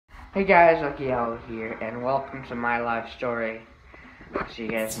Hey guys, Lucky Owl here, and welcome to my life story. I'll see you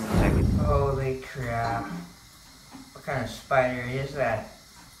guys in a second. Holy crap. What kind of spider is that?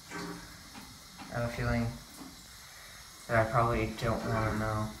 I have a feeling that I probably don't want to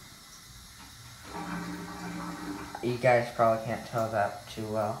know. You guys probably can't tell that too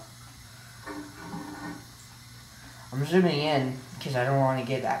well. I'm zooming in because I don't want to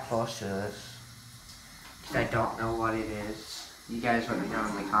get that close to this. Because I don't know what it is. You guys let me know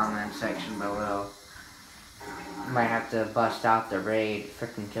in the comment section below. Might have to bust out the raid.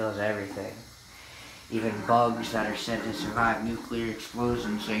 Frickin' kills everything. Even bugs that are said to survive nuclear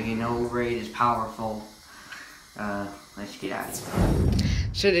explosions, so you know raid is powerful. Let's get out of here.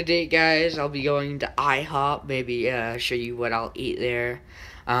 So today, guys, I'll be going to IHOP. Maybe show you what I'll eat there.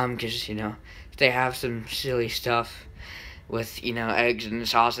 Cause you know they have some silly stuff with eggs and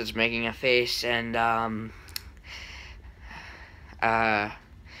sausage making a face and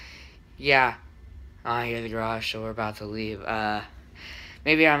yeah. I hear the garage, so we're about to leave.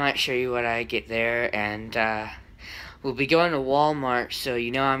 Maybe I might show you what I get there, and we'll be going to Walmart, so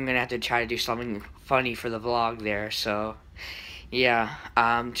I'm gonna have to try to do something funny for the vlog there. So yeah,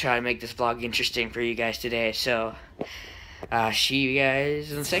 try to make this vlog interesting for you guys today. So see you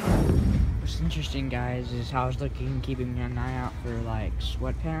guys in a second. What's interesting, guys, is how I was keeping an eye out for like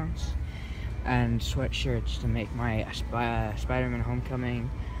sweatpants and sweatshirts to make my Spider-Man Homecoming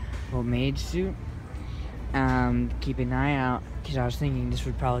homemade suit. Keep an eye out because I was thinking this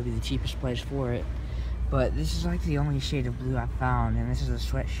would probably be the cheapest place for it, but this is like the only shade of blue I found, and this is a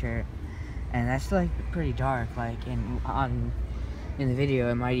sweatshirt, and that's like pretty dark. Like in the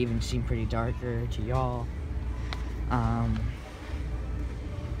video, it might even seem pretty darker to y'all.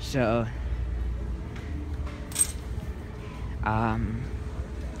 So I'm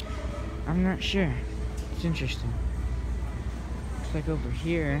not sure. It's interesting. Looks like over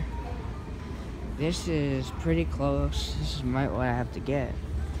here. This is pretty close. This is what I have to get.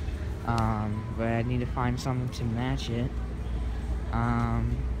 But I need to find something to match it.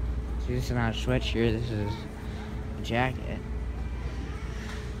 See, this is not a sweatshirt. This is a jacket.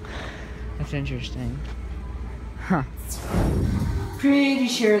 That's interesting. Huh. Pretty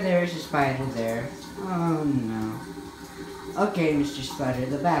sure there's a spider there. Oh no. Okay, Mr. Spider,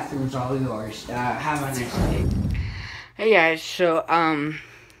 the bathroom's all yours. Have a nice day. Hey guys, so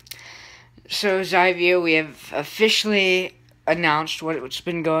Xivio, we have officially announced what's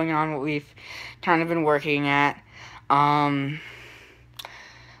been going on, what we've kind of been working at. Link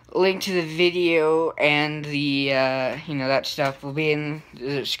to the video and the, that stuff will be in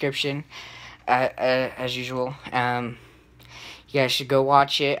the description, as usual. You guys should go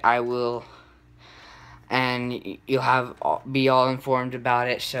watch it. I will, and you'll be all informed about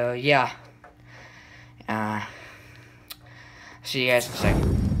it. So yeah. See you guys in a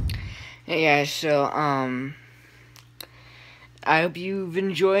second. Hey guys, so I hope you've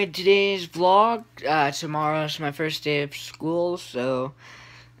enjoyed today's vlog. Tomorrow's my first day of school, so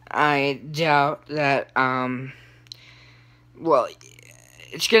I doubt that well,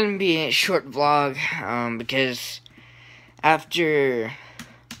 it's gonna be a short vlog, because after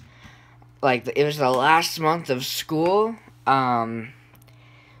it was the last month of school, and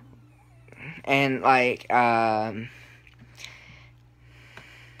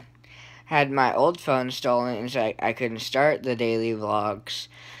had my old phone stolen, and so I couldn't start the daily vlogs.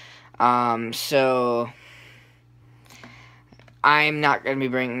 So I'm not going to be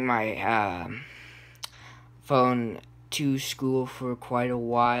bringing my phone to school for quite a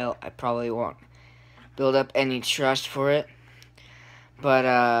while. I probably won't build up any trust for it. But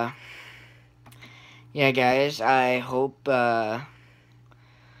yeah, guys, I hope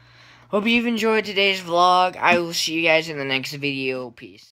you've enjoyed today's vlog. I will see you guys in the next video. Peace.